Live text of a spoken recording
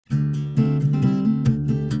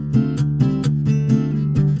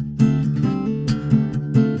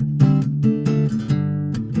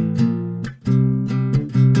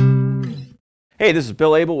Hey, this is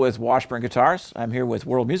Bill Abel with Washburn Guitars. I'm here with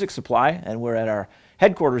World Music Supply, and we're at our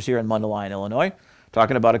headquarters here in Mundelein, Illinois,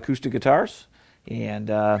 talking about acoustic guitars. And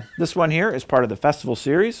this one here is part of the Festival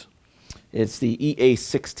Series. It's the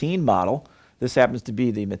EA16 model. This happens to be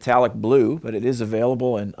the metallic blue, but it is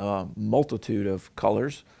available in a multitude of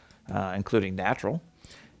colors, including natural.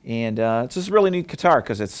 And it's just a really neat guitar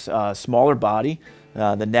because it's a smaller body.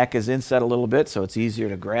 The neck is inset a little bit, so it's easier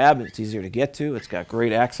to grab, it's easier to get to. It's got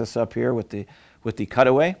great access up here with the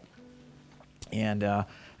cutaway. And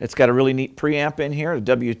it's got a really neat preamp in here.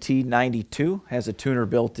 The WT92 has a tuner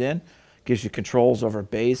built in. Gives you controls over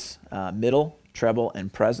bass, middle, treble,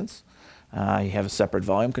 and presence. You have a separate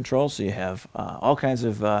volume control, so you have all kinds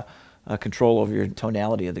of control over your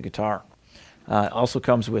tonality of the guitar. It also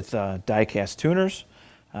comes with die-cast tuners.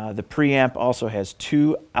 The preamp also has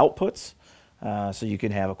two outputs, so you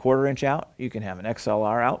can have a 1/4 inch out, you can have an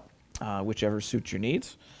XLR out, whichever suits your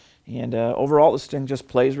needs. And overall, this thing just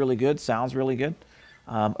plays really good, sounds really good.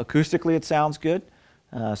 Acoustically, it sounds good.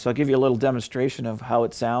 So I'll give you a little demonstration of how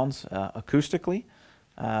it sounds acoustically,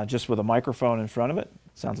 just with a microphone in front of it.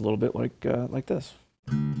 It sounds a little bit like this.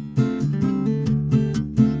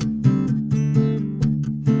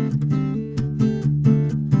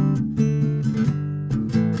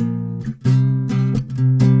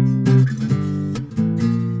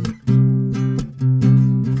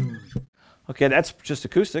 Okay, that's just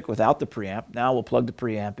acoustic without the preamp. Now we'll plug the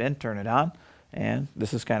preamp in, turn it on, and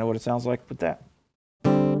this is kind of what it sounds like with that.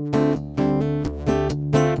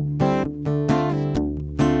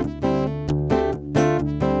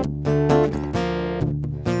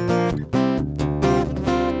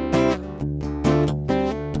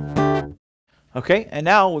 Okay, and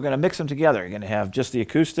now we're going to mix them together. You're going to have just the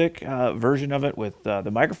acoustic version of it with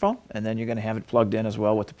the microphone, and then you're going to have it plugged in as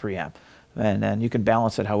well with the preamp. And then you can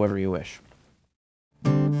balance it however you wish.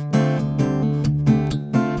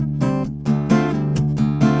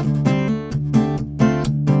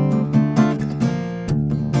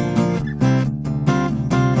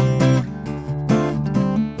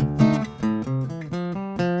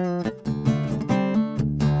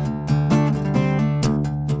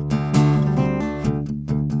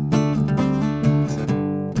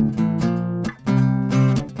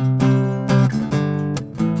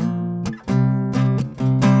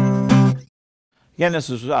 Again,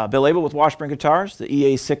 this is Bill Abel with Washburn Guitars, the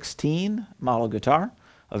EA16 model guitar,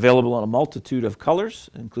 available in a multitude of colors,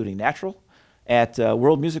 including natural, at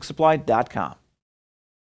worldmusicsupply.com.